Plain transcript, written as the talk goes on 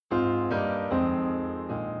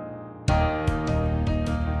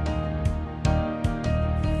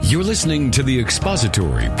You're listening to the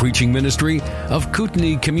expository preaching ministry of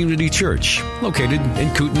Kootenai Community Church, located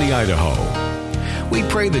in Kootenai, Idaho. We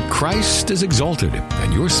pray that Christ is exalted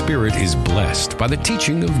and your spirit is blessed by the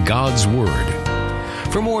teaching of God's Word.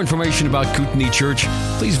 For more information about Kootenai Church,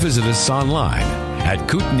 please visit us online at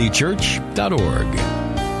kootenaichurch.org.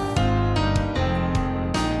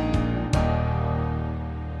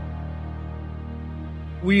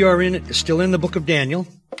 We are still in the book of Daniel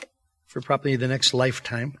for probably the next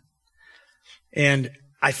lifetime. And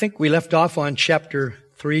I think we left off on chapter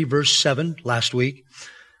 3, verse 7 last week.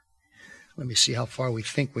 Let me see how far we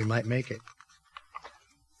think we might make it.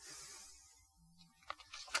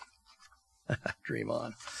 Dream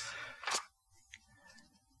on.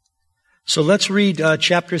 So let's read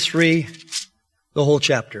chapter 3, the whole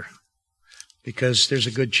chapter, because there's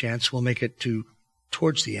a good chance we'll make it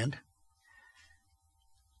towards the end.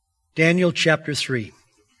 Daniel chapter 3.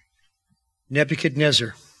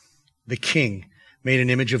 Nebuchadnezzar, the king, made an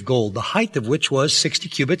image of gold, the height of which was 60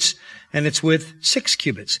 cubits, and its width 6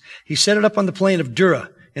 cubits. He set it up on the plain of Dura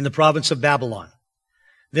in the province of Babylon.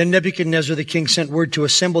 Then Nebuchadnezzar, the king, sent word to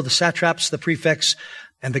assemble the satraps, the prefects,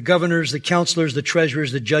 and the governors, the counselors, the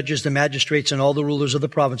treasurers, the judges, the magistrates, and all the rulers of the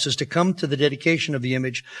provinces to come to the dedication of the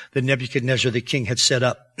image that Nebuchadnezzar the king had set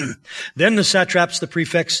up. Then the satraps, the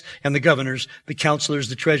prefects, and the governors, the counselors,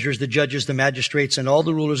 the treasurers, the judges, the magistrates, and all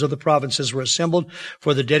the rulers of the provinces were assembled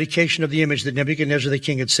for the dedication of the image that Nebuchadnezzar the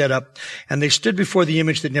king had set up, and they stood before the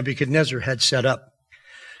image that Nebuchadnezzar had set up.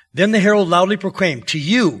 Then the herald loudly proclaimed, "To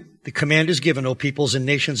you the command is given, O peoples and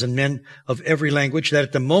nations and men of every language, that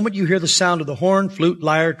at the moment you hear the sound of the horn, flute,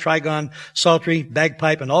 lyre, trigon, psaltery,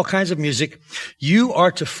 bagpipe, and all kinds of music, you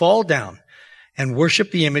are to fall down and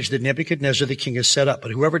worship the image that Nebuchadnezzar the king has set up.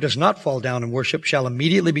 But whoever does not fall down and worship shall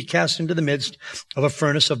immediately be cast into the midst of a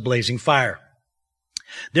furnace of blazing fire."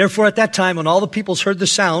 Therefore at that time, when all the peoples heard the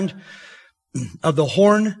sound of the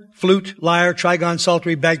horn, flute, lyre, trigon,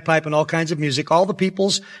 psaltery, bagpipe, and all kinds of music, all the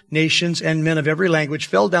peoples, nations, and men of every language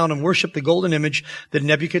fell down and worshipped the golden image that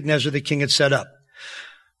Nebuchadnezzar the king had set up.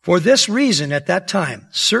 For this reason, at that time,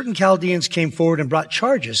 certain Chaldeans came forward and brought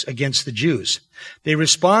charges against the Jews. They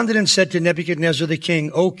responded and said to Nebuchadnezzar the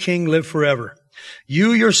king, "O king, live forever.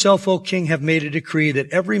 You yourself, O king, have made a decree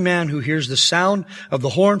that every man who hears the sound of the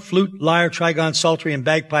horn, flute, lyre, trigon, psaltery, and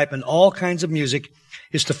bagpipe, and all kinds of music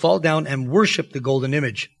is to fall down and worship the golden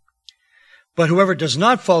image. But whoever does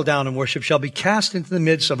not fall down and worship shall be cast into the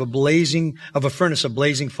midst of a furnace of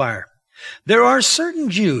blazing fire. There are certain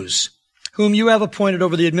Jews whom you have appointed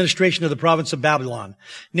over the administration of the province of Babylon,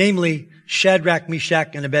 namely Shadrach, Meshach,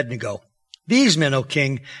 and Abednego. These men, O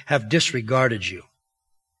king, have disregarded you.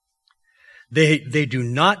 They do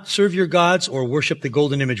not serve your gods or worship the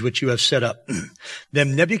golden image which you have set up."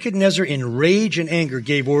 Then Nebuchadnezzar, in rage and anger,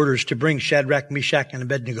 gave orders to bring Shadrach, Meshach, and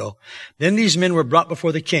Abednego. Then these men were brought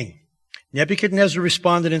before the king. Nebuchadnezzar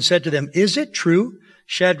responded and said to them, "Is it true,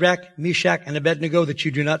 Shadrach, Meshach, and Abednego, that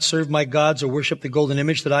you do not serve my gods or worship the golden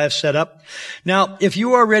image that I have set up? Now, if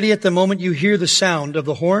you are ready at the moment you hear the sound of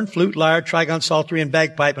the horn, flute, lyre, trigon, psaltery, and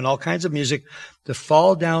bagpipe, and all kinds of music, to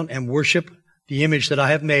fall down and worship the image that I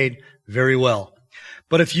have made, very well.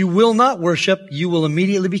 But if you will not worship, you will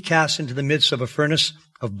immediately be cast into the midst of a furnace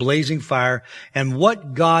of blazing fire. And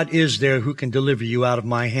what God is there who can deliver you out of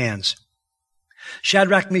my hands?"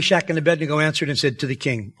 Shadrach, Meshach, and Abednego answered and said to the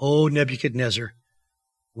king, "O Nebuchadnezzar,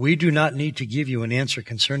 we do not need to give you an answer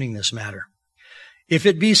concerning this matter. If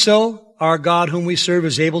it be so, our God whom we serve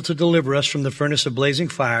is able to deliver us from the furnace of blazing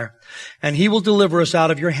fire, and he will deliver us out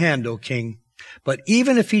of your hand, O king. But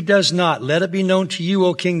even if he does not, let it be known to you,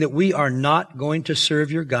 O king, that we are not going to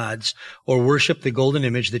serve your gods or worship the golden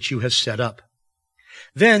image that you have set up."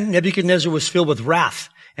 Then Nebuchadnezzar was filled with wrath,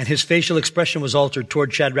 and his facial expression was altered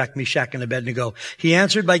toward Shadrach, Meshach, and Abednego. He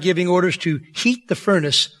answered by giving orders to heat the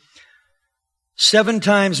furnace 7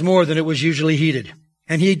 times more than it was usually heated.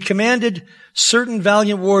 And he had commanded certain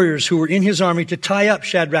valiant warriors who were in his army to tie up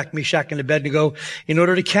Shadrach, Meshach, and Abednego in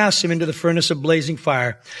order to cast him into the furnace of blazing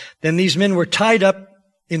fire. Then these men were tied up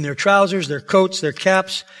in their trousers, their coats, their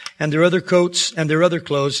caps, and their other coats and their other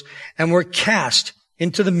clothes, and were cast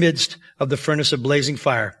into the midst of the furnace of blazing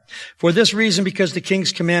fire. For this reason, because the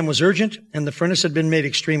king's command was urgent, and the furnace had been made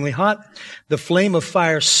extremely hot, the flame of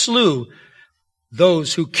fire slew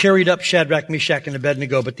those who carried up Shadrach, Meshach, and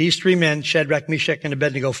Abednego. But these 3 men, Shadrach, Meshach, and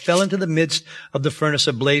Abednego, fell into the midst of the furnace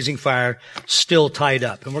of blazing fire, still tied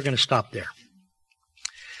up. And we're going to stop there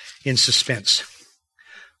in suspense.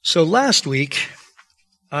 So last week,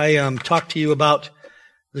 I talked to you about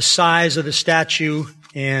the size of the statue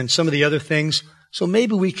and some of the other things. So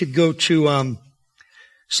maybe we could go to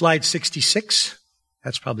slide 66.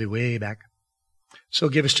 That's probably way back. So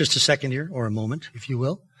give us just a second here, or a moment, if you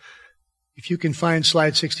will. If you can find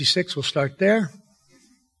slide 66, we'll start there.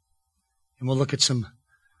 And we'll look at some.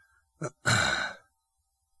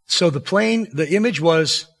 So the image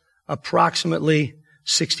was approximately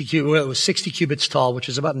 60 cubits tall, which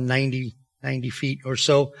is about 90 feet or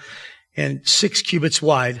so, and 6 cubits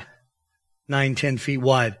wide, 9-10 feet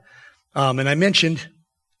wide. And I mentioned,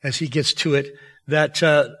 as he gets to it, that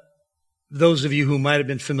those of you who might have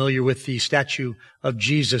been familiar with the statue of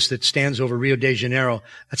Jesus that stands over Rio de Janeiro,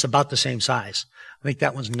 that's about the same size. I think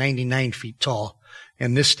that one's 99 feet tall,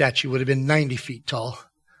 and this statue would have been 90 feet tall.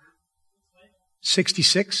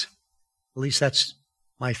 66? At least that's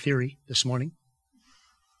my theory this morning.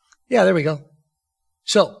 Yeah, there we go.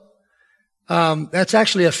 So, that's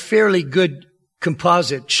actually a fairly good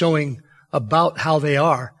composite showing about how they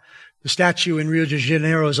are. The statue in Rio de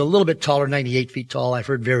Janeiro is a little bit taller, 98 feet tall. I've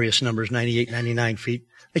heard various numbers, 98, 99 feet.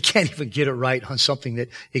 They can't even get it right on something that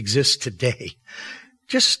exists today.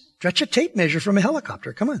 Just stretch a tape measure from a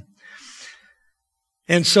helicopter. Come on.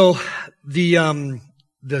 And so the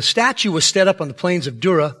statue was set up on the plains of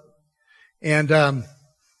Dura, and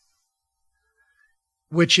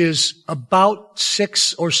which is about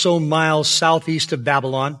 6 or so miles southeast of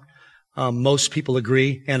Babylon. Most people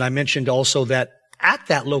agree. And I mentioned also that at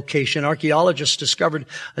that location, archaeologists discovered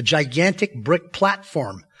a gigantic brick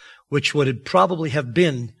platform, which would probably have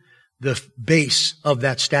been the base of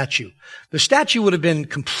that statue. The statue would have been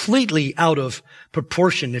completely out of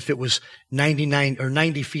proportion if it was 99 or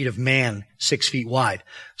 90 feet of man, 6 feet wide.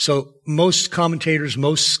 So most commentators,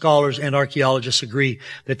 most scholars, and archaeologists agree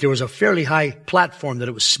that there was a fairly high platform that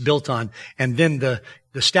it was built on, and then the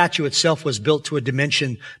statue itself was built to a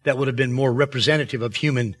dimension that would have been more representative of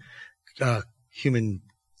human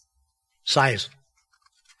size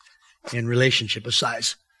and relationship of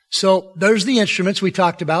size. So there's the instruments we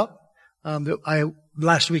talked about.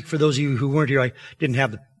 Last week, for those of you who weren't here, I didn't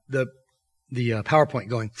have the PowerPoint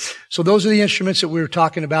going. So those are the instruments that we were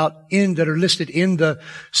talking about that are listed in the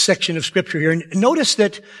section of Scripture here. And notice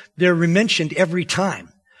that they're mentioned every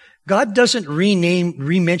time. God doesn't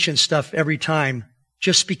re-mention stuff every time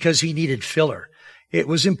just because he needed filler. It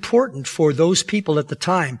was important for those people at the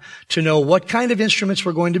time to know what kind of instruments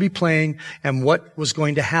were going to be playing and what was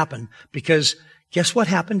going to happen. Because guess what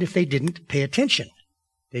happened if they didn't pay attention?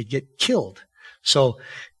 They'd get killed. So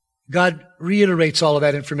God reiterates all of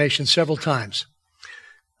that information several times.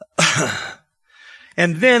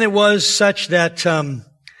 And then it was such that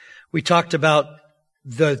we talked about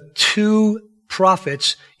the 2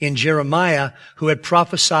 prophets in Jeremiah who had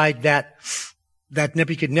prophesied that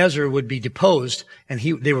Nebuchadnezzar would be deposed, and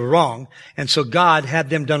they were wrong, and so God had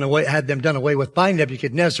them done away with by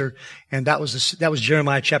Nebuchadnezzar, and that was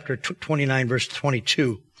Jeremiah chapter 29, verse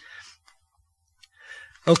 22.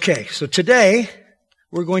 Okay, so today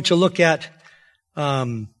we're going to look at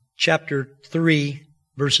chapter 3,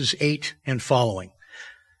 verses 8 and following.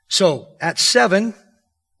 So at 7,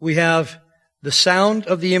 we have the sound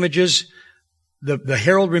of the images. The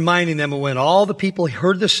herald reminding them, when all the people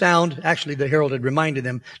heard the sound, actually the herald had reminded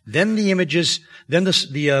them, then the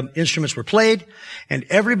instruments were played, and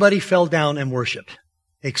everybody fell down and worshiped,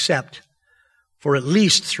 except for at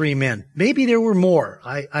least 3 men. Maybe there were more.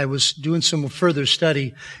 I was doing some further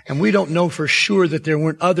study, and we don't know for sure that there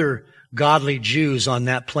weren't other godly Jews on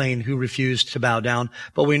that plain who refused to bow down,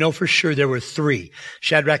 but we know for sure there were 3,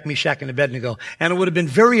 Shadrach, Meshach, and Abednego. And it would have been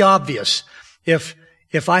very obvious if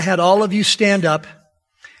I had all of you stand up,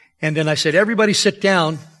 and then I said, everybody sit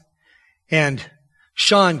down, and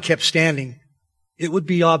Sean kept standing, it would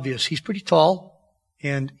be obvious. He's pretty tall,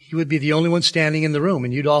 and he would be the only one standing in the room.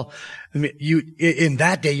 And in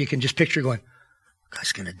that day, you can just picture going,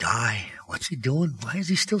 guy's gonna die. What's he doing? Why is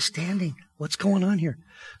he still standing? What's going on here?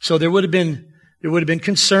 So there would have been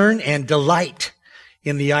concern and delight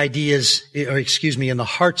in the in the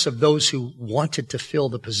hearts of those who wanted to fill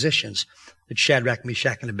the positions that Shadrach,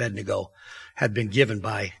 Meshach, and Abednego had been given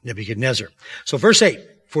by Nebuchadnezzar. So verse 8,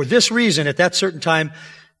 for this reason, at that time,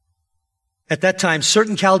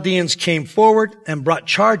 certain Chaldeans came forward and brought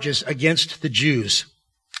charges against the Jews.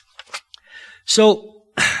 So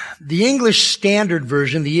the English Standard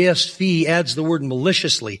Version, the ESV, adds the word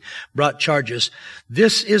maliciously, brought charges.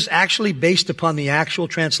 This is actually based upon the actual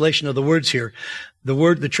translation of the words here.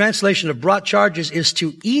 The translation of brought charges is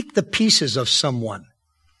to eat the pieces of someone.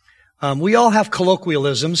 We all have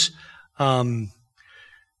colloquialisms, quicker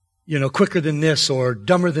than this or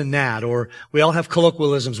dumber than that, or we all have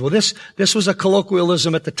colloquialisms. Well, this was a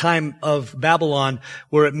colloquialism at the time of Babylon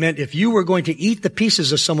where it meant if you were going to eat the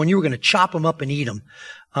pieces of someone, you were going to chop them up and eat them.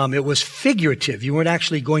 It was figurative. You weren't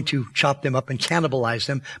actually going to chop them up and cannibalize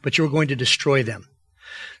them, but you were going to destroy them.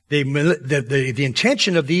 The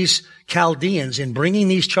intention of these Chaldeans in bringing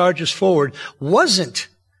these charges forward wasn't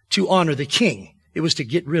to honor the king. It was to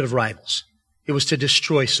get rid of rivals. It was to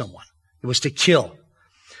destroy someone. It was to kill.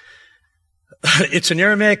 It's an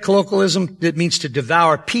Aramaic colloquialism that means to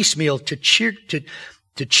devour piecemeal, to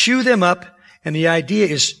chew them up. And the idea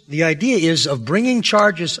is of bringing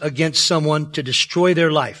charges against someone to destroy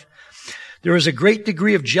their life. There is a great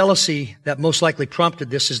degree of jealousy that most likely prompted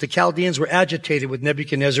this, as the Chaldeans were agitated with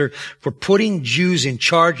Nebuchadnezzar for putting Jews in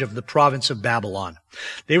charge of the province of Babylon.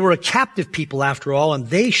 They were a captive people after all, and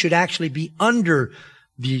they should actually be under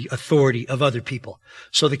the authority of other people.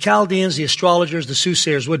 So the Chaldeans, the astrologers, the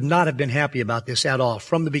soothsayers would not have been happy about this at all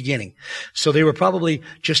from the beginning. So they were probably,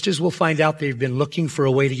 just as we'll find out, they've been looking for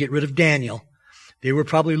a way to get rid of Daniel. They were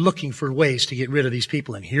probably looking for ways to get rid of these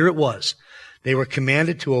people, and here it was. They were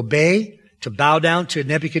commanded to obey, to bow down to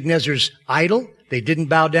Nebuchadnezzar's idol. They didn't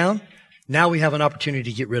bow down. Now we have an opportunity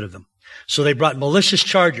to get rid of them. So they brought malicious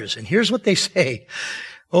charges. And here's what they say.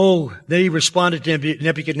 They responded to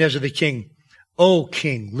Nebuchadnezzar the king. "O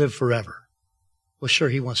king, live forever." Well, sure,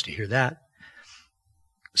 he wants to hear that.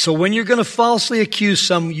 So when you're going to falsely accuse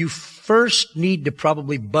some, you first need to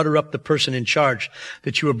probably butter up the person in charge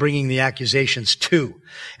that you are bringing the accusations to.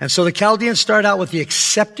 And so the Chaldeans start out with the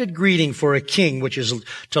accepted greeting for a king, which is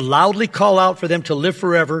to loudly call out for them to live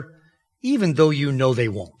forever, even though you know they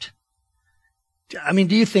won't. I mean,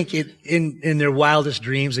 do you think in their wildest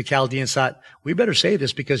dreams, the Chaldeans thought, we better say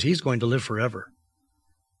this because he's going to live forever?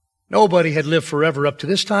 Nobody had lived forever up to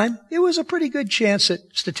this time. It was a pretty good chance that,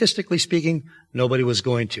 statistically speaking, nobody was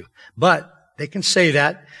going to. But they can say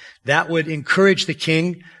that. That would encourage the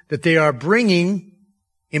king that they are bringing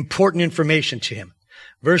important information to him.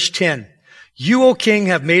 Verse 10, "You, O king,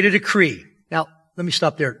 have made a decree." Now, let me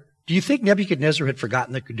stop there. Do you think Nebuchadnezzar had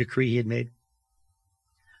forgotten the decree he had made?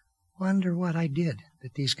 Wonder what I did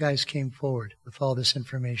that these guys came forward with all this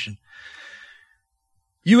information.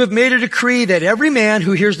 "You have made a decree that every man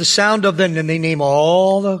who hears the sound of them," and they name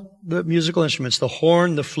all the musical instruments, the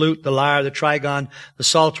horn, the flute, the lyre, the trigon, the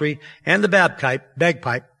psaltery, and the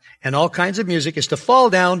bagpipe, and all kinds of music, is to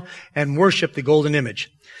fall down and worship the golden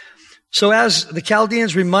image. So as the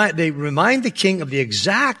Chaldeans remind the king of the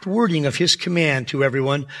exact wording of his command to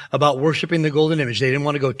everyone about worshiping the golden image. They didn't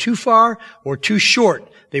want to go too far or too short.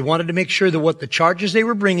 They wanted to make sure that what the charges they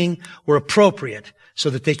were bringing were appropriate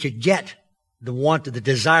so that they could get the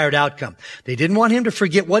desired outcome. They didn't want him to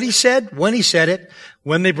forget what he said, when he said it,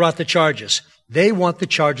 when they brought the charges. They want the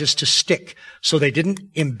charges to stick. So they didn't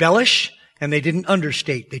embellish and they didn't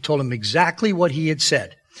understate. They told him exactly what he had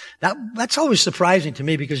said. That's always surprising to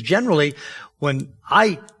me because generally when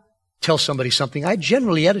I tell somebody something, I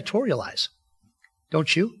generally editorialize.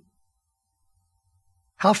 Don't you?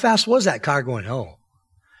 How fast was that car going? Oh,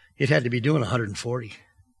 it had to be doing 140.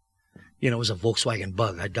 It was a Volkswagen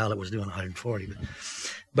Bug. I doubt it was doing 140,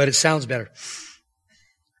 but it sounds better.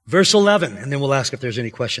 Verse 11, and then we'll ask if there's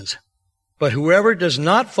any questions. "But whoever does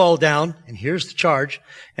not fall down," and here's the charge,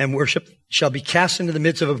 "and worship shall be cast into the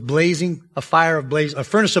midst of a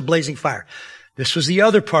furnace of blazing fire." This was the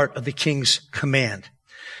other part of the king's command.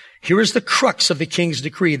 Here is the crux of the king's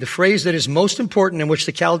decree, the phrase that is most important in which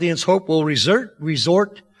the Chaldeans hope will result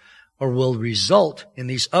in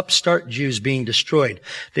these upstart Jews being destroyed.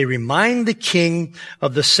 They remind the king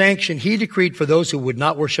of the sanction he decreed for those who would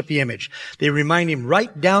not worship the image. They remind him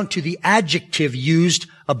right down to the adjective used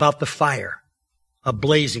about the fire. A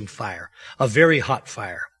blazing fire. A very hot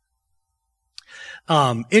fire.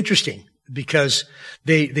 Interesting, because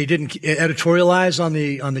they didn't editorialize on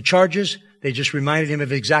the charges. They just reminded him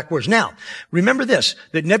of exact words. Now, remember this,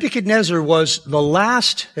 that Nebuchadnezzar was the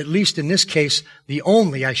last, at least in this case, the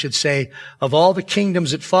only, I should say, of all the kingdoms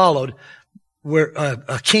that followed, where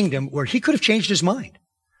a kingdom where he could have changed his mind.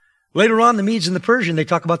 Later on, the Medes and the Persians, they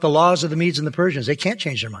talk about the laws of the Medes and the Persians. They can't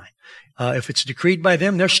change their mind. If it's decreed by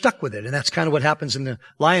them, they're stuck with it. And that's kind of what happens in the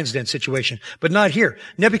lion's den situation. But not here.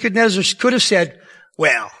 Nebuchadnezzar could have said,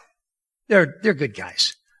 well, they're good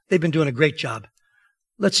guys. They've been doing a great job.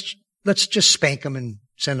 Let's just spank them and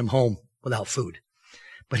send them home without food.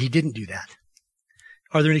 But he didn't do that.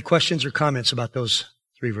 Are there any questions or comments about those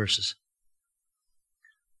 3 verses?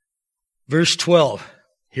 Verse 12.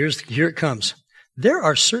 Here it comes. "There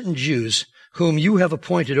are certain Jews whom you have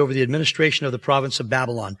appointed over the administration of the province of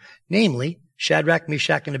Babylon, namely Shadrach,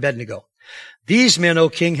 Meshach, and Abednego. These men, O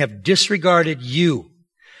king, have disregarded you.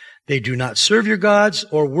 They do not serve your gods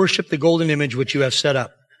or worship the golden image which you have set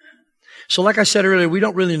up." So like I said earlier, we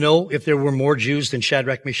don't really know if there were more Jews than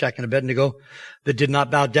Shadrach, Meshach, and Abednego that did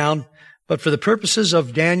not bow down. But for the purposes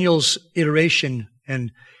of Daniel's iteration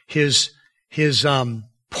and his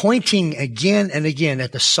pointing again and again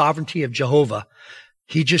at the sovereignty of Jehovah.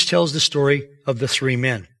 He just tells the story of the three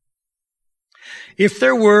men. If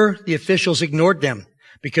there were, the officials ignored them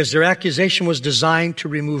because their accusation was designed to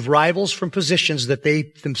remove rivals from positions that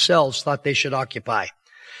they themselves thought they should occupy.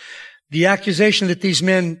 The accusation that these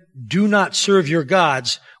men do not serve your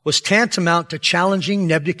gods was tantamount to challenging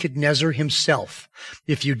Nebuchadnezzar himself.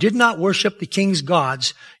 If you did not worship the king's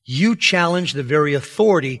gods, you challenged the very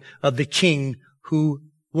authority of the king who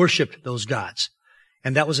worshiped those gods.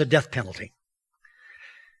 And that was a death penalty.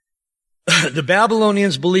 The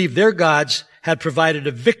Babylonians believed their gods had provided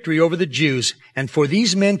a victory over the Jews, and for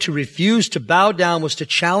these men to refuse to bow down was to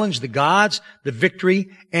challenge the gods, the victory,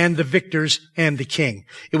 and the victors, and the king.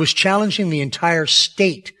 It was challenging the entire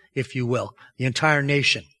state, if you will, the entire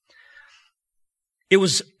nation. It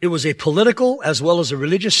was a political as well as a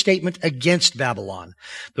religious statement against Babylon,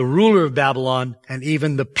 the ruler of Babylon, and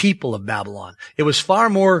even the people of Babylon. It was far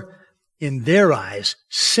more, in their eyes,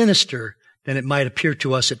 sinister than it might appear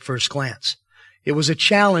to us at first glance. It was a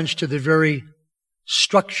challenge to the very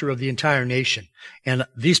structure of the entire nation. And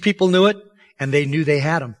these people knew it, and they knew they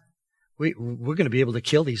had them. We're going to be able to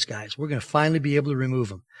kill these guys. We're going to finally be able to remove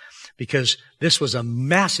them, because this was a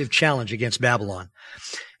massive challenge against Babylon.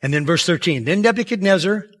 And then verse 13, then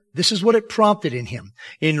Nebuchadnezzar, this is what it prompted in him,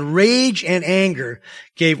 in rage and anger,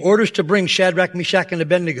 gave orders to bring Shadrach, Meshach, and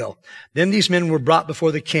Abednego. Then these men were brought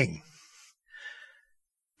before the king.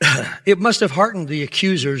 It must have heartened the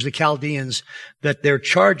accusers, the Chaldeans, that their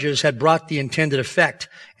charges had brought the intended effect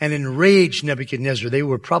and enraged Nebuchadnezzar. They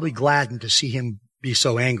were probably gladdened to see him be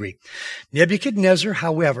so angry. Nebuchadnezzar,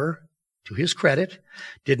 however, to his credit,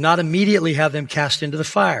 did not immediately have them cast into the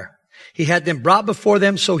fire. He had them brought before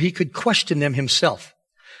them so he could question them himself.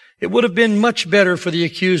 It would have been much better for the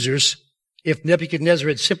accusers if Nebuchadnezzar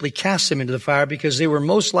had simply cast them into the fire, because they were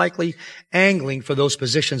most likely angling for those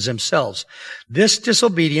positions themselves. This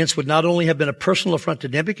disobedience would not only have been a personal affront to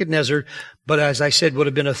Nebuchadnezzar, but as I said, would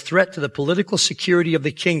have been a threat to the political security of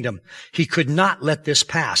the kingdom. He could not let this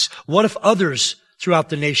pass. What if others throughout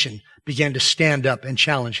the nation began to stand up and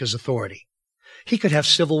challenge his authority? He could have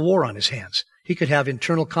civil war on his hands. He could have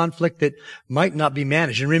internal conflict that might not be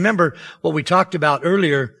managed. And remember what we talked about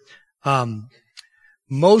earlier,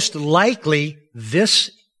 most likely,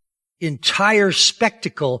 this entire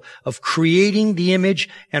spectacle of creating the image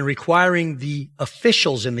and requiring the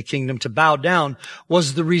officials in the kingdom to bow down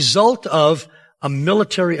was the result of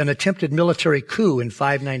an attempted military coup in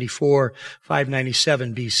 594,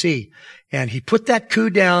 597 BC. And he put that coup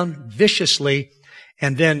down viciously,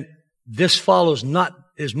 and then this follows not,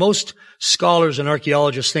 as most scholars and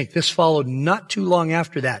archaeologists think, this followed not too long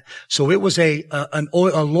after that. So it was a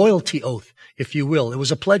loyalty oath, if you will. It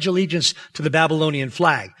was a pledge allegiance to the Babylonian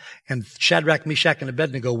flag. And Shadrach, Meshach, and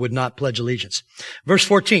Abednego would not pledge allegiance. Verse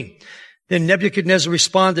 14. Then Nebuchadnezzar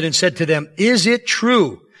responded and said to them, is it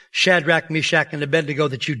true, Shadrach, Meshach, and Abednego,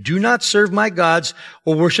 that you do not serve my gods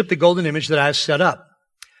or worship the golden image that I have set up?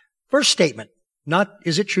 First statement, not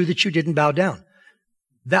is it true that you didn't bow down.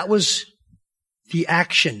 That was the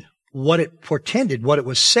action. What it portended, what it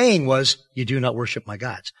was saying was, you do not worship my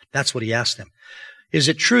gods. That's what he asked them. Is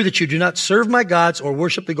it true that you do not serve my gods or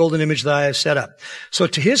worship the golden image that I have set up? So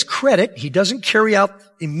to his credit, he doesn't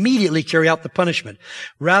immediately carry out the punishment.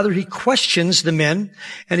 Rather, he questions the men,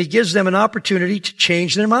 and he gives them an opportunity to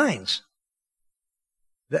change their minds.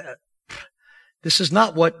 This is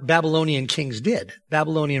not what Babylonian kings did.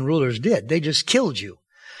 Babylonian rulers did. They just killed you.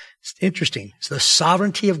 It's interesting. It's the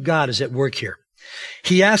sovereignty of God is at work here.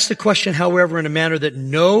 He asked the question, however, in a manner that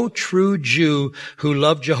no true Jew who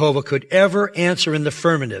loved Jehovah could ever answer in the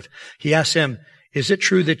affirmative. He asked them, is it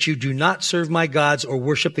true that you do not serve my gods or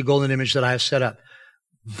worship the golden image that I have set up?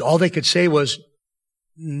 All they could say was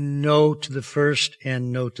no to the first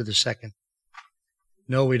and no to the second.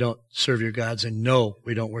 No, we don't serve your gods, and no,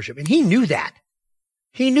 we don't worship. And he knew that.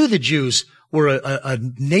 He knew the Jews were a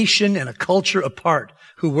nation and a culture apart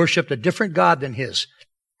who worshiped a different God than his.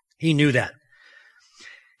 He knew that.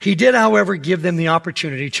 He did, however, give them the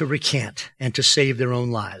opportunity to recant and to save their own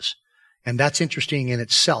lives. And that's interesting in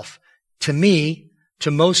itself. To me, to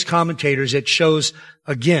most commentators, it shows,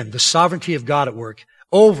 again, the sovereignty of God at work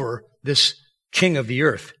over this king of the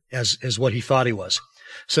earth as what he thought he was.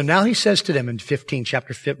 So now he says to them in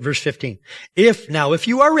verse 15, if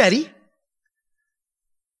you are ready,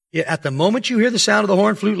 at the moment you hear the sound of the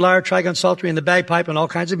horn, flute, lyre, trigon, psaltery, and the bagpipe, and all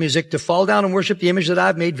kinds of music, to fall down and worship the image that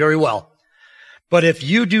I've made, very well. But if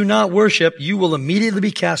you do not worship, you will immediately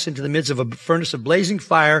be cast into the midst of a furnace of blazing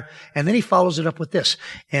fire. And then he follows it up with this.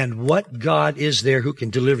 And what God is there who can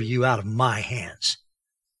deliver you out of my hands?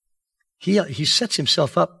 He sets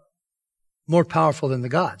himself up more powerful than the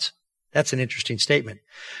gods. That's an interesting statement.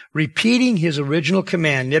 Repeating his original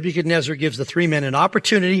command, Nebuchadnezzar gives the three men an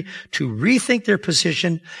opportunity to rethink their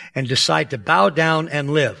position and decide to bow down and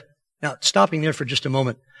live. Now, stopping there for just a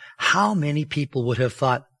moment, how many people would have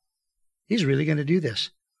thought, he's really going to do this?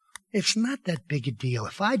 It's not that big a deal.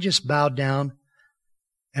 If I just bow down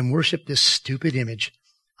and worship this stupid image,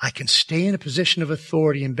 I can stay in a position of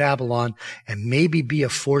authority in Babylon and maybe be a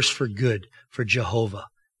force for good for Jehovah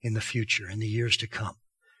in the future, in the years to come.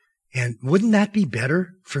 And wouldn't that be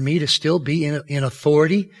better for me to still be in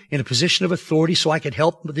authority, in a position of authority, so I could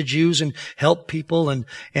help the Jews and help people and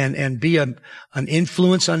be an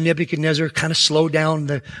influence on Nebuchadnezzar, kind of slow down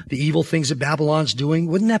the evil things that Babylon's doing?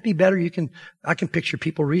 Wouldn't that be better? I can picture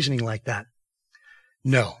people reasoning like that.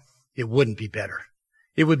 No, it wouldn't be better.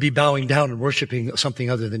 It would be bowing down and worshiping something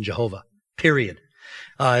other than Jehovah. Period.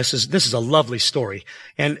 This is a lovely story.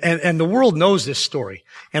 And the world knows this story.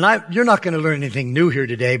 And you're not going to learn anything new here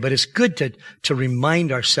today, but it's good to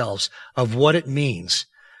remind ourselves of what it means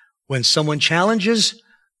when someone challenges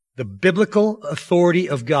the biblical authority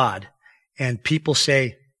of God and people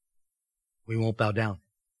say, we won't bow down.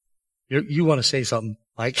 You want to say something,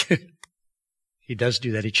 Mike? He does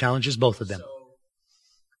do that. He challenges both of them. So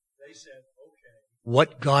they said, okay.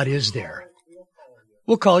 What God is there?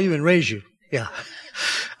 We'll call you and raise you. Yeah.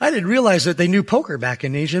 I didn't realize that they knew poker back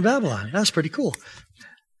in ancient Babylon. That's pretty cool.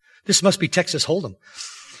 This must be Texas Hold'em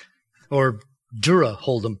or Dura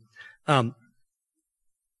Hold'em. And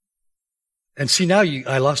see, now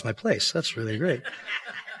I lost my place. That's really great.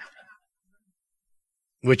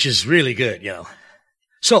 Which is really good,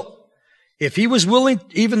 So, if he was willing,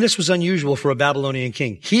 even this was unusual for a Babylonian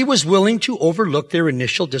king, he was willing to overlook their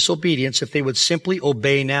initial disobedience if they would simply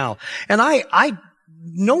obey now. And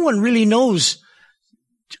no one really knows.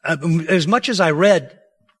 As much as I read,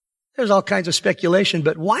 there's all kinds of speculation,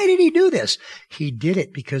 but why did he do this? He did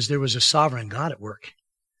it because there was a sovereign God at work.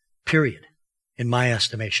 Period. In my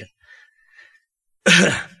estimation.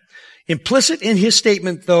 Implicit in his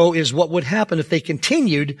statement, though, is what would happen if they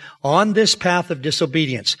continued on this path of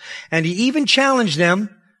disobedience. And he even challenged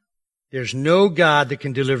them, there's no God that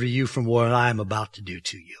can deliver you from what I'm about to do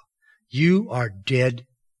to you. You are dead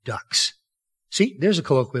ducks. See, there's a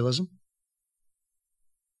colloquialism.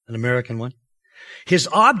 An American one. His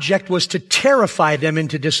object was to terrify them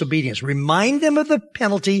into disobedience. Remind them of the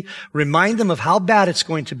penalty. Remind them of how bad it's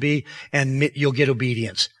going to be, and you'll get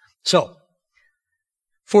obedience. So,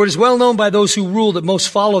 for it is well known by those who rule that most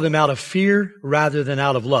follow them out of fear rather than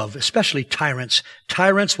out of love, especially tyrants.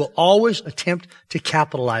 Tyrants will always attempt to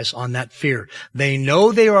capitalize on that fear. They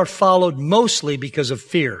know they are followed mostly because of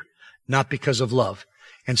fear, not because of love.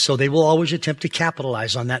 And so they will always attempt to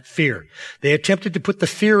capitalize on that fear. They attempted to put the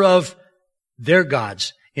fear of their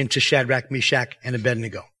gods into Shadrach, Meshach, and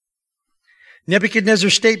Abednego.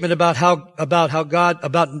 Nebuchadnezzar's statement about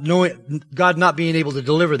knowing God not being able to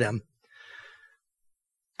deliver them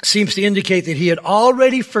seems to indicate that he had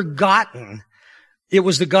already forgotten it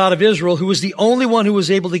was the God of Israel who was the only one who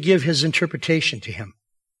was able to give his interpretation to him.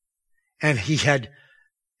 And he had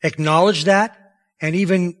acknowledged that, and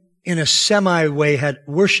even in a semi-way had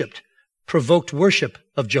provoked worship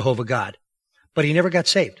of Jehovah God. But he never got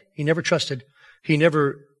saved. He never trusted. He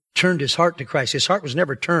never turned his heart to Christ. His heart was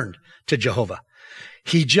never turned to Jehovah.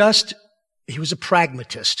 He was a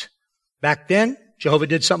pragmatist. Back then, Jehovah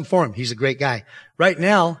did something for him. He's a great guy. Right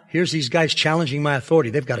now, here's these guys challenging my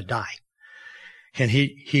authority. They've got to die. And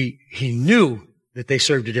he knew that they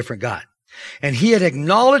served a different God. And he had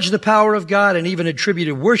acknowledged the power of God and even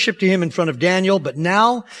attributed worship to him in front of Daniel. But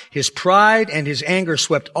now his pride and his anger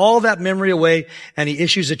swept all that memory away, and he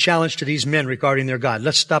issues a challenge to these men regarding their God.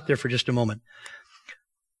 Let's stop there for just a moment.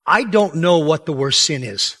 I don't know what the worst sin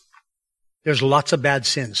is. There's lots of bad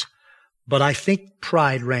sins. But I think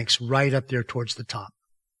pride ranks right up there towards the top.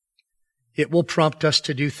 It will prompt us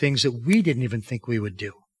to do things that we didn't even think we would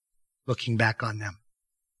do, looking back on them.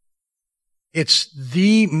 It's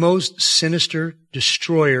the most sinister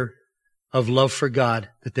destroyer of love for God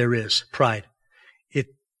that there is, pride.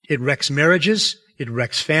 It wrecks marriages, it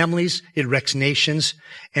wrecks families, it wrecks nations,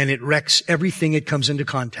 and it wrecks everything it comes into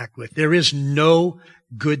contact with. There is no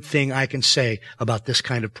good thing I can say about this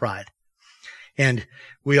kind of pride. And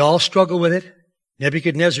we all struggle with it.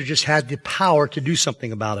 Nebuchadnezzar just had the power to do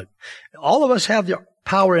something about it. All of us have the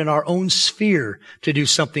power in our own sphere to do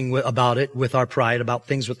something about it, with our pride, about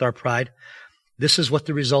things with our pride. This is what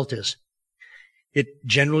the result is. It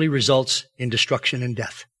generally results in destruction and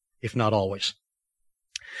death, if not always.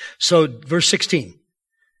 So, verse 16.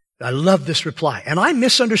 I love this reply. And I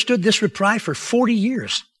misunderstood this reply for 40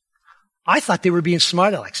 years. I thought they were being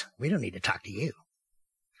smart Alex. We don't need to talk to you.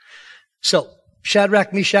 So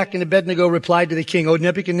Shadrach, Meshach, and Abednego replied to the king, O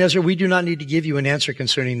Nebuchadnezzar, we do not need to give you an answer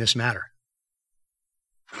concerning this matter.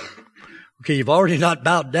 Okay, you've already not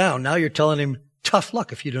bowed down. Now you're telling him, tough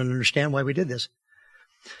luck if you don't understand why we did this.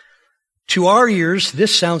 To our ears,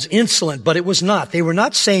 this sounds insolent, but it was not. They were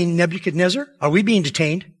not saying, Nebuchadnezzar, are we being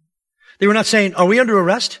detained? They were not saying, are we under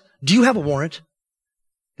arrest? Do you have a warrant?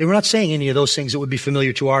 They were not saying any of those things that would be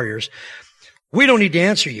familiar to our ears. We don't need to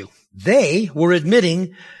answer you. They were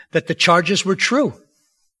admitting that the charges were true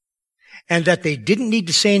and that they didn't need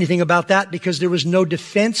to say anything about that because there was no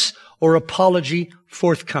defense or apology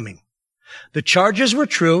forthcoming. The charges were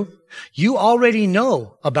true. You already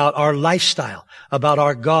know about our lifestyle, about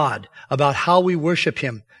our God, about how we worship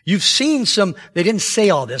Him. You've seen they didn't say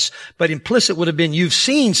all this, but implicit would have been you've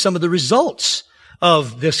seen some of the results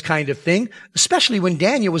of this kind of thing, especially when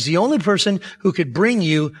Daniel was the only person who could bring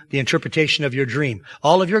you the interpretation of your dream.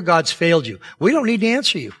 All of your gods failed you. We don't need to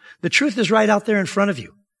answer you. The truth is right out there in front of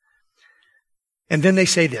you. And then they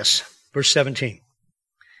say this, verse 17.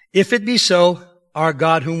 If it be so, our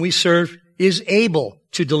God whom we serve is able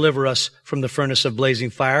to deliver us from the furnace of blazing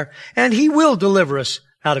fire, and He will deliver us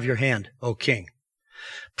out of your hand, O king.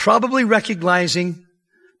 Probably recognizing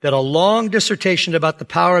that a long dissertation about the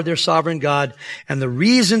power of their sovereign God and the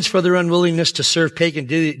reasons for their unwillingness to serve pagan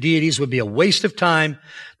deities would be a waste of time,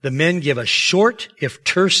 the men give a short, if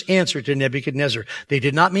terse, answer to Nebuchadnezzar. They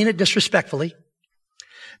did not mean it disrespectfully.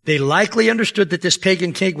 They likely understood that this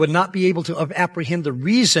pagan king would not be able to apprehend the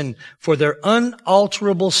reason for their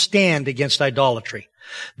unalterable stand against idolatry.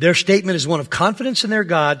 Their statement is one of confidence in their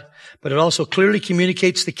God, but it also clearly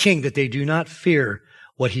communicates to the king that they do not fear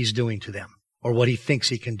what he's doing to them or what he thinks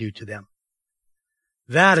he can do to them.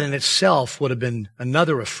 That in itself would have been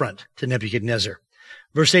another affront to Nebuchadnezzar.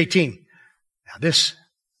 Verse 18. Now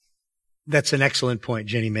that's an excellent point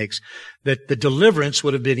Jenny makes, that the deliverance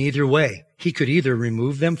would have been either way. He could either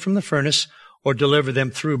remove them from the furnace or deliver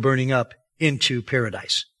them through burning up into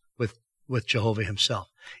paradise with Jehovah Himself.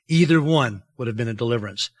 Either one would have been a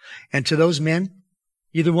deliverance. And to those men,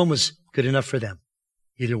 either one was good enough for them.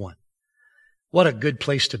 Either one. What a good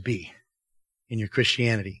place to be in your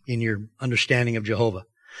Christianity, in your understanding of Jehovah.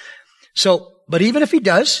 So, but even if he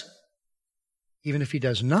does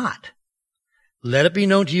not, let it be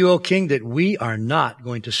known to you, O king, that we are not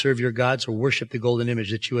going to serve your gods or worship the golden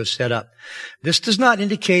image that you have set up. This does not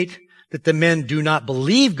indicate that the men do not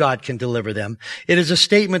believe God can deliver them. It is a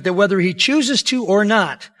statement that whether He chooses to or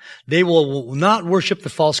not, they will not worship the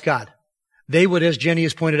false god. They would, as Jenny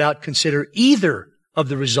has pointed out, consider either of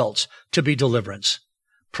the results to be deliverance,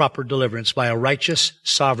 proper deliverance by a righteous,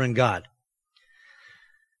 sovereign God.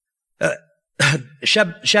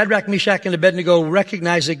 Shadrach, Meshach, and Abednego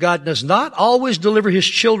recognize that God does not always deliver His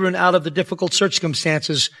children out of the difficult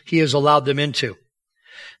circumstances He has allowed them into.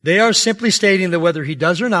 They are simply stating that whether He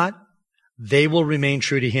does or not, they will remain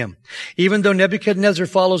true to Him. Even though Nebuchadnezzar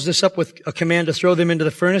follows this up with a command to throw them into the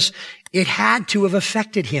furnace, it had to have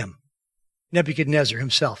affected him. Nebuchadnezzar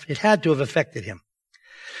himself. It had to have affected him.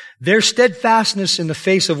 Their steadfastness in the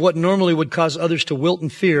face of what normally would cause others to wilt in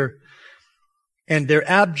fear, and their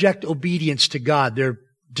abject obedience to God, their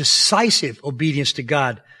decisive obedience to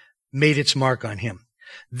God, made its mark on him.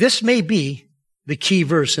 This may be the key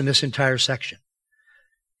verse in this entire section.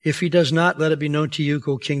 If he does not, let it be known to you,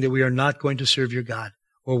 O king, that we are not going to serve your God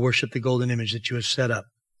or worship the golden image that you have set up.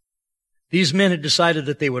 These men had decided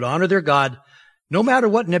that they would honor their God no matter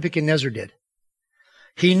what Nebuchadnezzar did.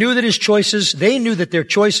 He knew that they knew that their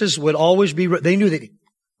choices would always be, they knew that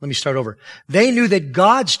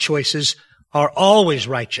God's choices are always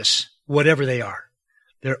righteous, whatever they are.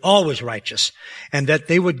 They're always righteous. And that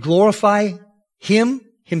they would glorify Him,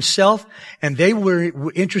 Himself, and they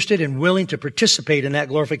were interested and willing to participate in that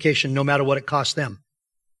glorification no matter what it cost them.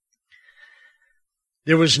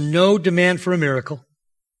 There was no demand for a miracle.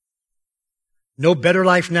 No better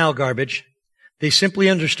life now garbage. They simply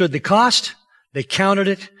understood the cost, they counted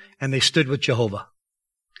it, and they stood with Jehovah.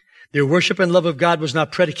 Their worship and love of God was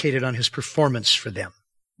not predicated on His performance for them.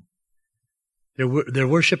 Their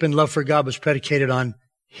worship and love for God was predicated on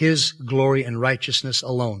His glory and righteousness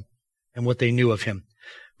alone and what they knew of Him.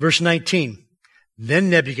 Verse 19, then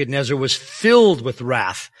Nebuchadnezzar was filled with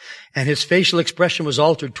wrath, and his facial expression was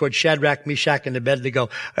altered toward Shadrach, Meshach, and Abednego.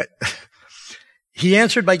 He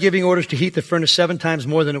answered by giving orders to heat the furnace 7 times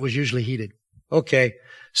more than it was usually heated. Okay,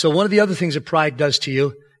 so one of the other things that pride does to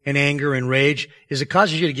you, and anger and rage, is it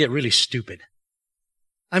causes you to get really stupid.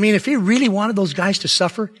 I mean, if he really wanted those guys to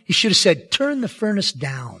suffer, he should have said, turn the furnace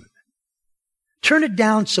down. Turn it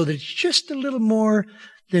down so that it's just a little more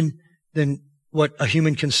than what a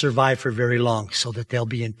human can survive for very long, so that they'll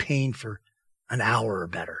be in pain for an hour or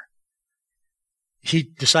better. he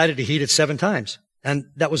decided to heat it 7 times. And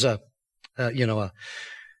that was a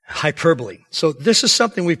hyperbole. So this is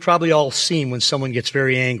something we've probably all seen when someone gets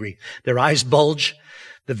very angry. Their eyes bulge,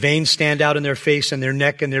 the veins stand out in their face and their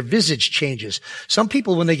neck, and their visage changes. Some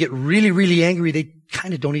people, when they get really, really angry, they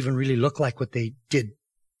kind of don't even really look like what they did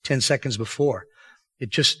 10 seconds before. It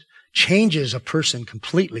just changes a person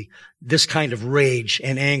completely, this kind of rage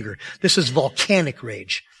and anger. This is volcanic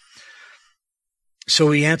rage.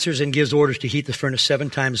 So he answers and gives orders to heat the furnace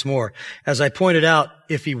 7 times more. As I pointed out,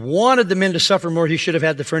 if he wanted the men to suffer more, he should have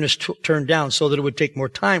had the furnace turned down so that it would take more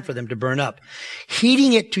time for them to burn up.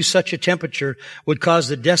 Heating it to such a temperature would cause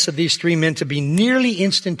the deaths of these 3 men to be nearly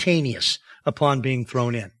instantaneous upon being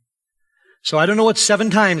thrown in. So I don't know what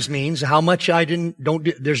 7 times means, how much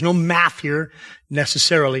there's no math here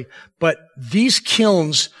necessarily, but these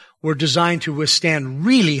kilns were designed to withstand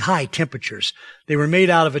really high temperatures. They were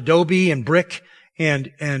made out of adobe and brick.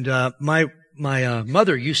 And my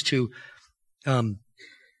mother used to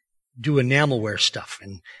do enamelware stuff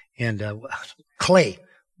and clay,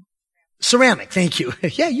 ceramic. Thank you.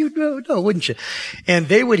 Yeah, you'd know, wouldn't you? And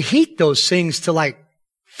they would heat those things to like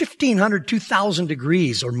 1,500, 2,000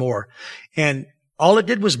 degrees or more. And all it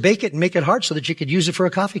did was bake it and make it hard so that you could use it for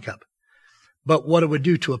a coffee cup. But what it would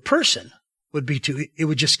do to a person it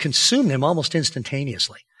would just consume them almost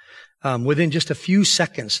instantaneously. Within just a few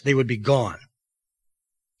seconds, they would be gone.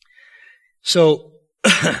 So,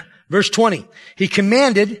 verse 20, he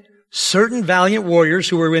commanded certain valiant warriors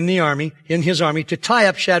who were in his army, to tie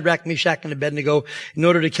up Shadrach, Meshach, and Abednego in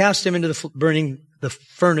order to cast them into the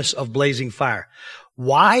furnace of blazing fire.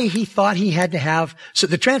 Why he thought he had to have, so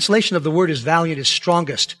the translation of the word is valiant is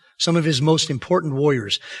strongest, some of his most important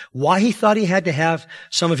warriors. Why he thought he had to have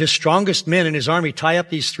some of his strongest men in his army tie up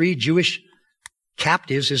these 3 Jewish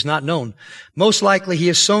captives is not known. Most likely he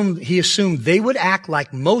assumed they would act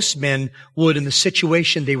like most men would in the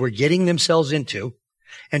situation they were getting themselves into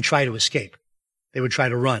and try to escape. They would try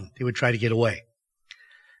to run. They would try to get away.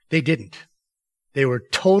 They didn't. They were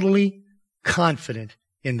totally confident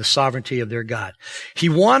in the sovereignty of their God. He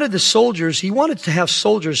wanted to have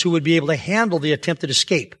soldiers who would be able to handle the attempted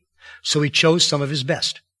escape. So he chose some of his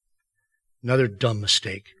best. Another dumb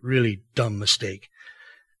mistake. Really dumb mistake.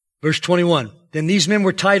 Verse 21, then these men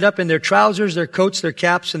were tied up in their trousers, their coats, their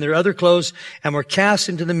caps, and their other clothes, and were cast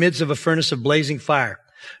into the midst of a furnace of blazing fire.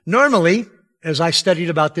 Normally, as I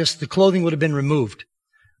studied about this, the clothing would have been removed.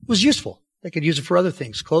 It was useful. They could use it for other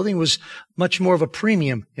things. Clothing was much more of a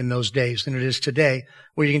premium in those days than it is today,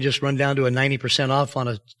 where you can just run down to a 90% off on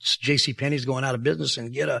a JCPenney's going out of business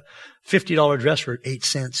and get a $50 dress for 8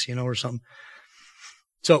 cents, or something.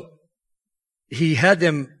 So he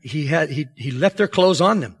left their clothes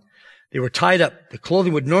on them. They were tied up. The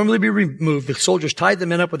clothing would normally be removed. The soldiers tied the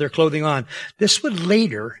men up with their clothing on. This would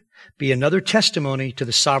later be another testimony to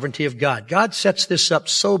the sovereignty of God. God sets this up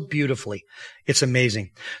so beautifully. It's amazing.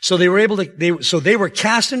 So they were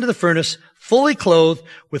cast into the furnace, fully clothed,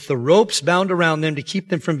 with the ropes bound around them to keep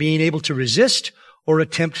them from being able to resist or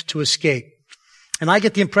attempt to escape. And I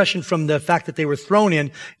get the impression from the fact that they were thrown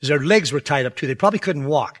in is their legs were tied up too. They probably couldn't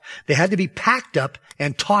walk. They had to be packed up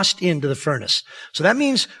and tossed into the furnace. So that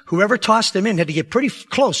means whoever tossed them in had to get pretty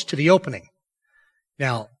close to the opening.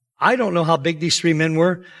 Now, I don't know how big these 3 men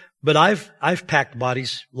were, but I've packed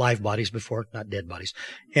bodies, live bodies before, not dead bodies.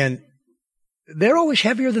 And they're always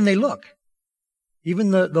heavier than they look.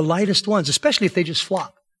 Even the lightest ones, especially if they just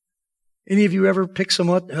flop. Any of you ever pick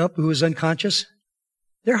someone up who is unconscious?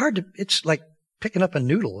 They're it's like picking up a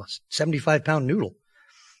noodle, a 75-pound noodle.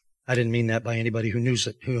 I didn't mean that by anybody who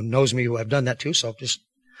knows me, who I've done that to, so just.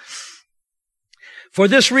 For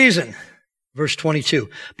this reason, verse 22,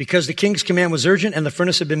 because the king's command was urgent and the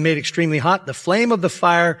furnace had been made extremely hot, the flame of the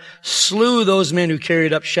fire slew those men who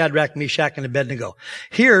carried up Shadrach, Meshach, and Abednego.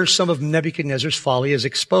 Here, some of Nebuchadnezzar's folly is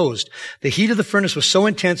exposed. The heat of the furnace was so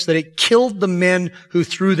intense that it killed the men who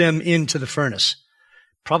threw them into the furnace,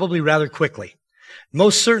 probably rather quickly.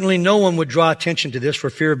 Most certainly no one would draw attention to this for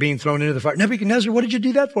fear of being thrown into the fire. Nebuchadnezzar, what did you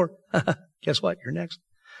do that for? Guess what? You're next.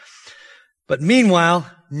 But meanwhile,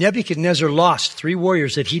 Nebuchadnezzar lost 3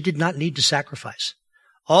 warriors that he did not need to sacrifice.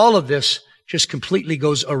 All of this just completely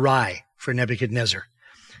goes awry for Nebuchadnezzar.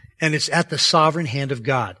 And it's at the sovereign hand of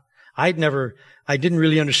God. I didn't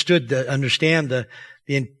really understand the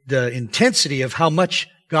intensity of how much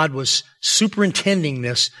God was superintending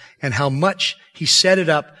this and how much he set it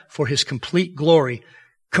up for his complete glory,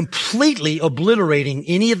 completely obliterating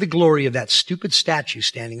any of the glory of that stupid statue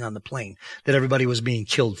standing on the plain that everybody was being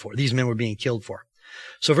killed for. These men were being killed for.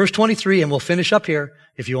 So verse 23, and we'll finish up here.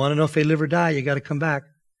 If you want to know if they live or die, you got to come back.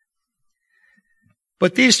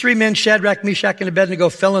 But these three men, Shadrach, Meshach, and Abednego,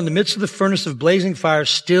 fell in the midst of the furnace of blazing fire,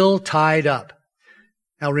 still tied up.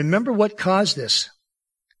 Now remember what caused this.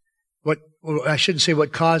 I shouldn't say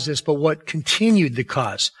what caused this, but what continued the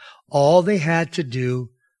cause. All they had to do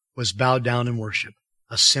was bow down and worship.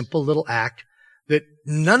 A simple little act that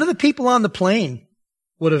none of the people on the plane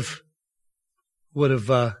would have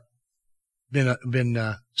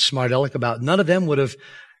been smart aleck about. None of them would have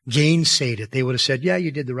gainsayed it. They would have said, yeah, you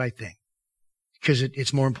did the right thing. Because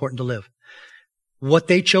it's more important to live. What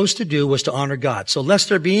they chose to do was to honor God. So lest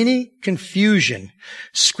there be any confusion,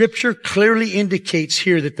 Scripture clearly indicates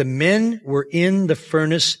here that the men were in the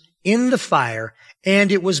furnace, in the fire,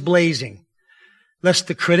 and it was blazing. Lest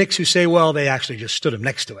the critics who say, well, they actually just stood them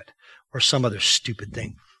next to it, or some other stupid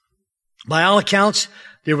thing. By all accounts,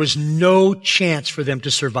 there was no chance for them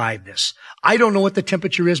to survive this. I don't know what the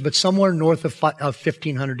temperature is, but somewhere north of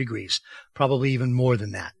 1,500 degrees. Probably even more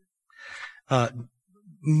than that.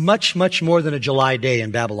 Much, much more than a July day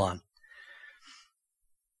in Babylon.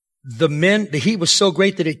 The heat was so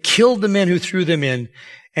great that it killed the men who threw them in.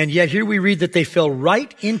 And yet here we read that they fell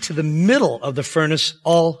right into the middle of the furnace,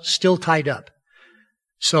 all still tied up.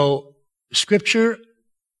 So Scripture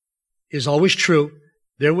is always true.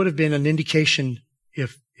 There would have been an indication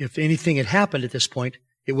if anything had happened at this point,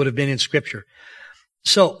 it would have been in Scripture.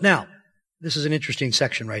 So now, this is an interesting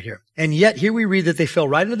section right here. And yet, here we read that they fell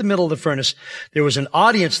right into the middle of the furnace. There was an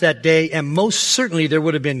audience that day, and most certainly there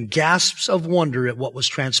would have been gasps of wonder at what was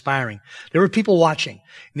transpiring. There were people watching.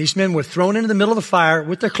 And these men were thrown into the middle of the fire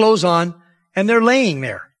with their clothes on, and they're laying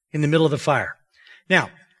there in the middle of the fire. Now,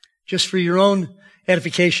 just for your own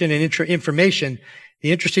edification and information,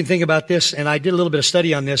 the interesting thing about this, and I did a little bit of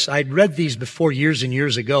study on this, I'd read these before years and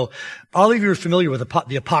years ago. All of you are familiar with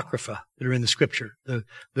the Apocrypha that are in the Scripture,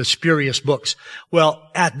 the spurious books. Well,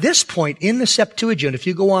 at this point in the Septuagint, if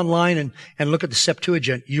you go online and look at the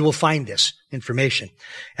Septuagint, you will find this information.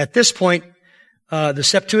 At this point, the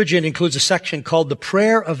Septuagint includes a section called the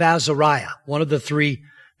Prayer of Azariah, one of the three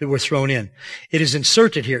that were thrown in. It is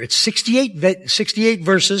inserted here. It's 68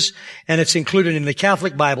 verses, and it's included in the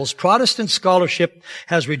Catholic Bibles. Protestant scholarship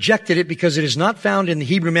has rejected it because it is not found in the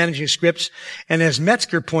Hebrew manuscripts, and as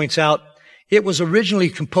Metzger points out, it was originally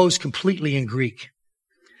composed completely in Greek.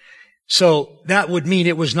 So that would mean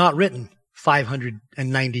it was not written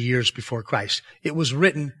 590 years before Christ. It was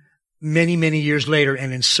written many, many years later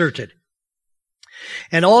and inserted.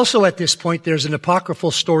 And also at this point, there's an apocryphal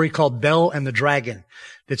story called Bel and the Dragon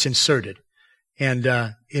that's inserted. And,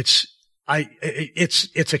 it's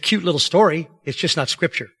a cute little story. It's just not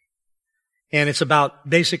Scripture. And it's about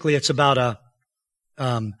a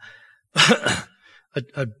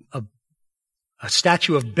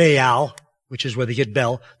statue of Baal, which is where they get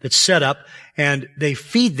Bel, that's set up, and they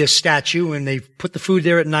feed this statue, and they put the food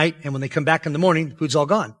there at night, and when they come back in the morning, the food's all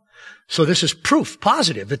gone. So this is proof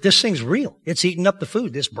positive that this thing's real. It's eating up the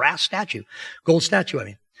food, this brass statue, gold statue, I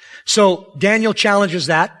mean. So Daniel challenges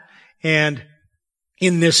that, and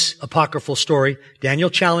in this apocryphal story, Daniel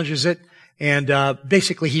challenges it, and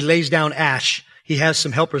basically he lays down ash. He has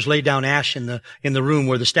some helpers lay down ash in the room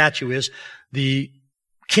where the statue is. The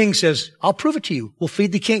king says, I'll prove it to you. We'll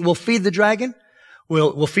feed the king, we'll feed the dragon,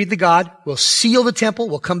 we'll feed the god, we'll seal the temple,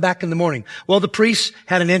 we'll come back in the morning. Well, the priests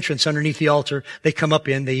had an entrance underneath the altar. They come up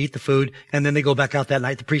in, they eat the food, and then they go back out that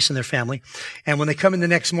night, the priests and their family. And when they come in the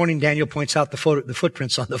next morning, Daniel points out the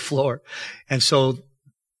footprints on the floor. And so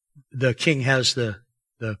the king has the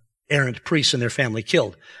errant priests and their family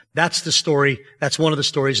killed. That's the story. That's one of the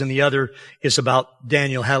stories. And the other is about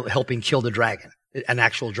Daniel helping kill the dragon, an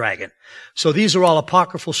actual dragon. So these are all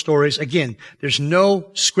apocryphal stories. Again, there's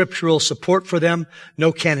no scriptural support for them,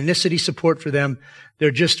 no canonicity support for them. They're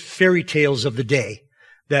just fairy tales of the day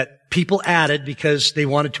that people added because they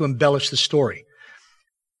wanted to embellish the story.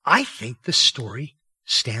 I think the story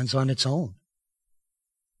stands on its own.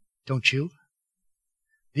 Don't you?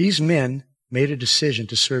 These men made a decision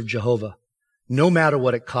to serve Jehovah, no matter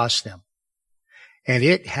what it cost them. And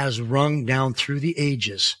it has rung down through the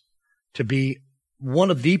ages to be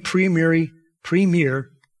one of the premier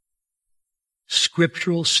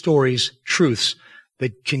scriptural stories, truths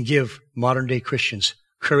that can give modern day Christians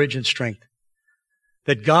courage and strength.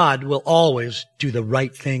 That God will always do the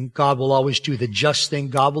right thing. God will always do the just thing.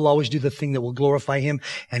 God will always do the thing that will glorify Him.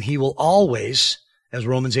 And He will always, as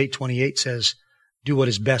Romans 8:28 says, do what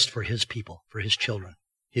is best for His people, for His children,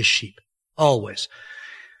 His sheep. Always.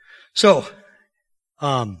 So,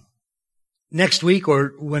 next week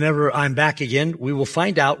or whenever I'm back again, we will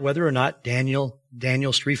find out whether or not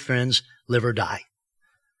Daniel's three friends live or die.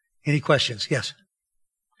 Any questions? Yes.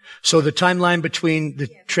 So the timeline between the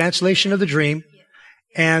translation of the dream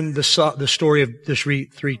and the story of the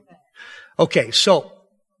three. Okay, so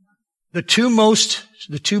the two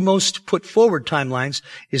most put forward timelines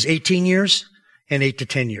is 18 years and 8 to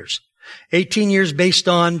 10 years. 18 years based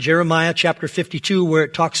on Jeremiah chapter 52, where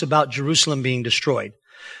it talks about Jerusalem being destroyed.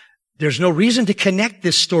 There's no reason to connect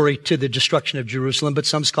this story to the destruction of Jerusalem, but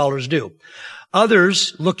some scholars do.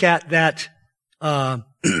 Others look at that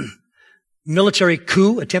military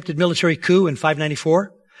coup, attempted military coup in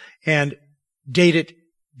 594, and date it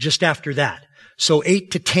just after that. So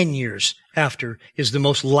 8 to 10 years after is the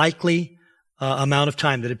most likely amount of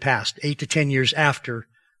time that had passed. 8 to 10 years after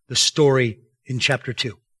the story in chapter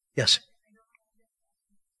 2. Yes.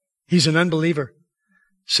 He's an unbeliever.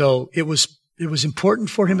 So it was important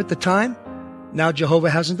for him at the time. Now Jehovah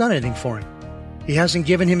hasn't done anything for him. He hasn't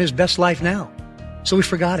given him his best life now. So we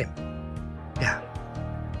forgot him.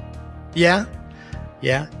 Yeah.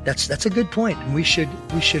 That's a good point. And we should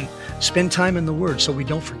spend time in the Word so we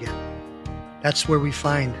don't forget. That's where we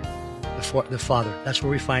find the Father. That's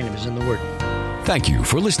where we find Him, is in the Word. Thank you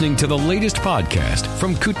for listening to the latest podcast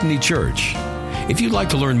from Kootenai Church. If you'd like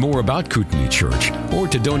to learn more about Kootenai Church or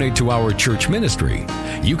to donate to our church ministry,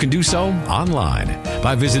 you can do so online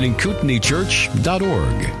by visiting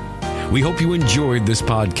kootenaichurch.org. We hope you enjoyed this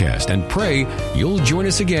podcast and pray you'll join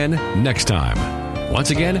us again next time.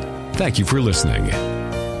 Once again, thank you for listening.